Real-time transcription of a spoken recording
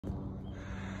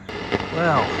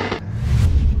Well,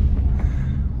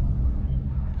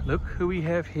 look who we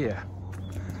have here.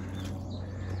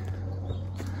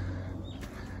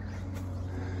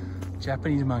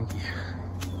 Japanese monkey.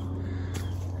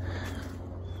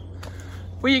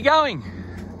 Where you going?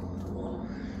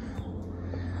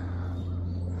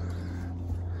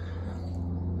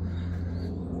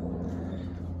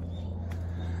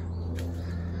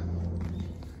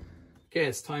 Okay,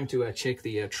 it's time to check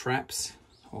the traps,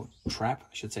 or trap,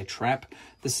 I should say trap.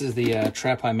 This is the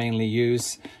trap I mainly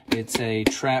use. It's a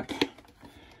trap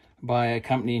by a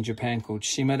company in Japan called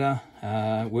Shimada.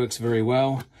 Works very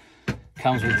well.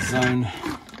 Comes with zone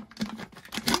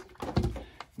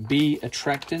B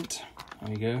attractant.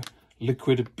 There you go,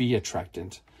 liquid B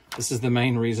attractant. This is the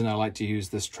main reason I like to use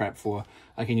this trap for.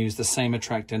 I can use the same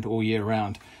attractant all year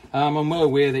round. I'm well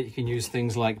aware that you can use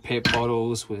things like PET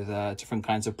bottles with different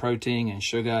kinds of protein and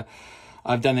sugar.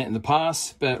 I've done that in the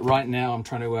past, but right now I'm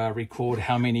trying to record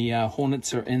how many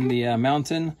hornets are in the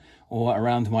mountain or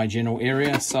around my general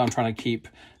area. So I'm trying to keep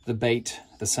the bait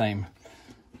the same.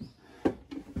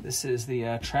 This is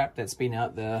the trap that's been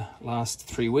out the last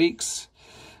 3 weeks.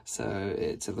 So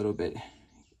it's a little bit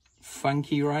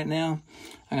funky right now.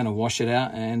 I'm going to wash it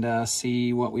out and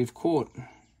see what we've caught.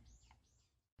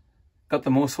 Got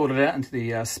them all sorted out into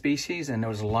the species, and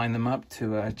I'll just line them up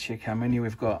to check how many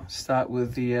we've got. Start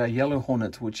with the yellow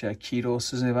hornet, which are Kiro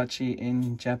Suzumebachi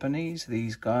in Japanese.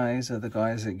 These guys are the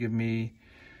guys that give me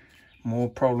more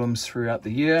problems throughout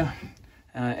the year.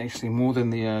 Actually more than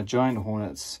the giant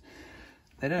hornets.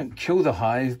 They don't kill the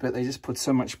hive, but they just put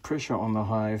so much pressure on the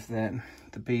hive that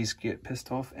the bees get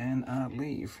pissed off and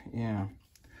leave. Yeah.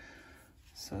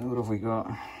 So what have we got?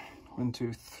 1,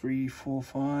 2, 3, 4,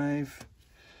 5,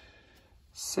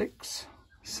 6.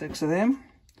 6 of them.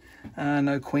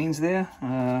 No queens there.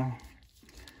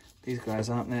 These guys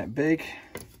aren't that big.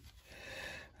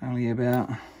 Only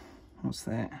about, what's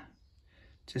that?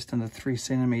 Just under 3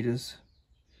 centimeters.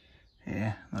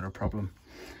 Yeah, not a problem.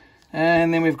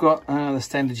 And then we've got the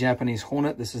standard Japanese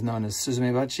hornet. This is known as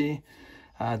Suzumebachi.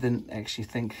 I didn't actually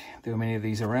think there were many of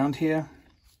these around here.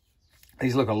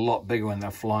 These look a lot bigger when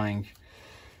they're flying.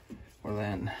 Well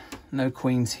then, no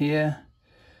queens here.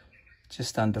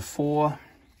 Just under 4.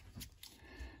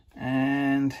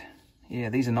 And yeah,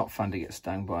 these are not fun to get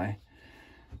stung by.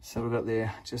 So we've got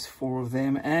there just 4 of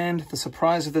them. And the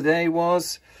surprise of the day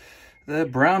was the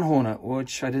brown hornet,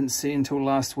 which I didn't see until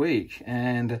last week.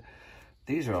 And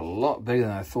these are a lot bigger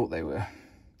than I thought they were.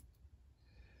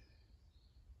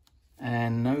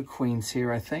 And no queens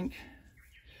here, I think.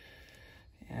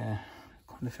 Yeah,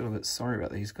 I kind of feel a bit sorry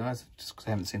about these guys, just because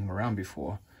I haven't seen them around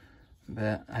before.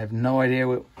 But I have no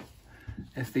idea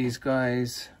if these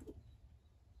guys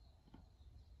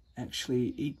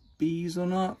actually eat bees or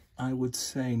not. I would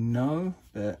say no,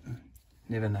 but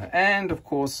never know. And of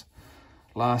course,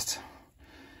 last,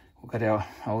 we've got our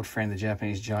old friend, the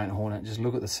Japanese giant hornet. Just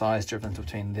look at the size difference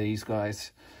between these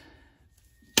guys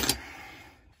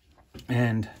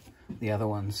and the other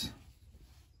ones.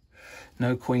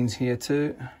 No queens here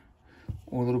too,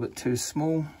 or a little bit too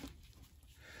small.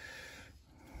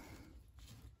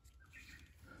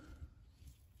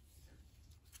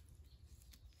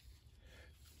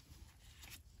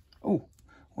 Oh,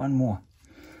 one more.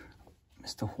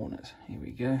 Mr. Hornet, here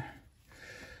we go.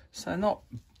 So not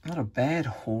a bad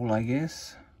haul, I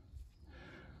guess.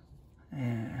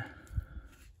 Yeah.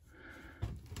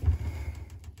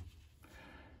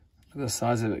 Look at the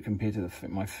size of it compared to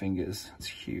my fingers. It's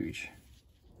huge.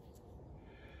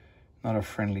 Not a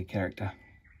friendly character.